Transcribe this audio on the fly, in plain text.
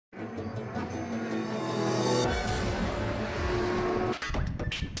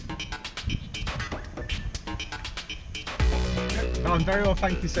I'm very well,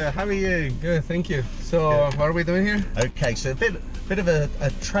 thank you, sir. How are you? Good, thank you. So, what are we doing here? Okay, so a bit of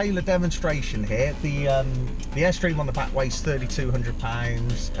a trailer demonstration here. The Airstream on the back weighs 3,200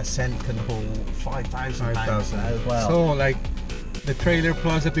 pounds. Ascent can haul 5,000 pounds as well. So, like the trailer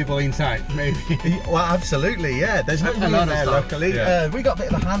plus the people inside, maybe. Well, absolutely, yeah. There's no room there, luckily. Yeah. We got a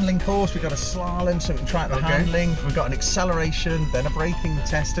bit of a handling course. We got a slalom, so we can try out the handling. We've got an acceleration, then a braking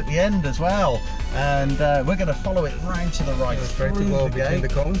test at the end as well. And we're going to follow it round to the right, straight to go between the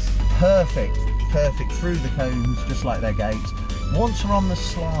cones. Perfect, perfect through the cones, just like their gates. Once we're on the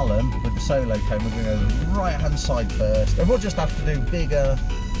slalom with the solo cone, we're going to go to the right hand side first, and we'll just have to do bigger,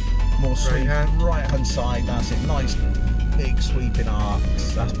 more sweep right hand side. That's it. Nice big sweeping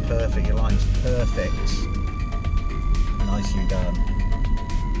arcs. That's perfect. Your line's perfect. Nicely done.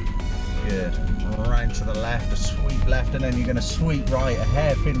 Good. Round to the left, a sweep left, and then you're going to sweep right, a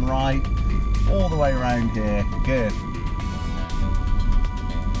hairpin right, all the way around here. Good.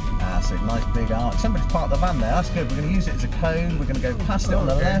 That's it. Nice big arc. Somebody's parked the van there. That's good. We're going to use it as a cone. We're going to go past it on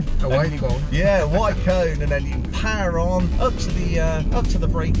the left. A white cone. Yeah, a white cone, and then you can power on up to the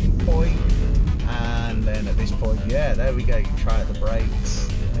braking point. And then at this point, yeah, there we go. You can try out the brakes.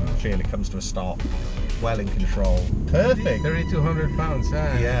 You can feel it comes to a stop. Well in control. Perfect. 3,200 pounds.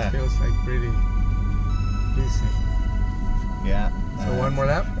 Yeah. It feels like pretty easy. Yeah. So one more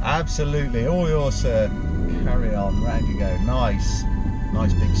lap? Absolutely. All yours, sir. Carry on. Round you go. Nice.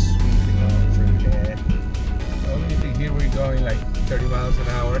 Nice big sweeping arc through here. Obviously here we're going like 30 miles an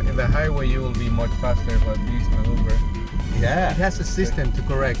hour. In the highway you will be much faster, but this maneuver. Yeah. It has a system to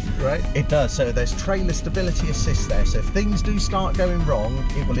correct, right? It does. So there's trailer stability assist there. So if things do start going wrong,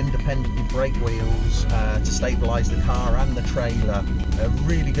 it will independently brake wheels to stabilise the car and the trailer. A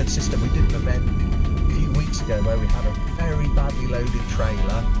really good system. We did an event a few weeks ago where we had a very badly loaded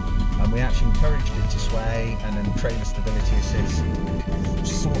trailer, and we actually encouraged it to sway, and then trailer stability assist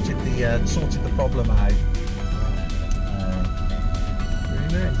sorted the problem out.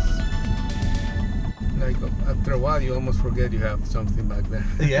 Very nice. Like after a while, you almost forget you have something back there.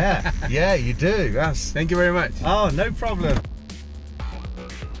 Yeah, you do. Thank you very much. Oh, no problem.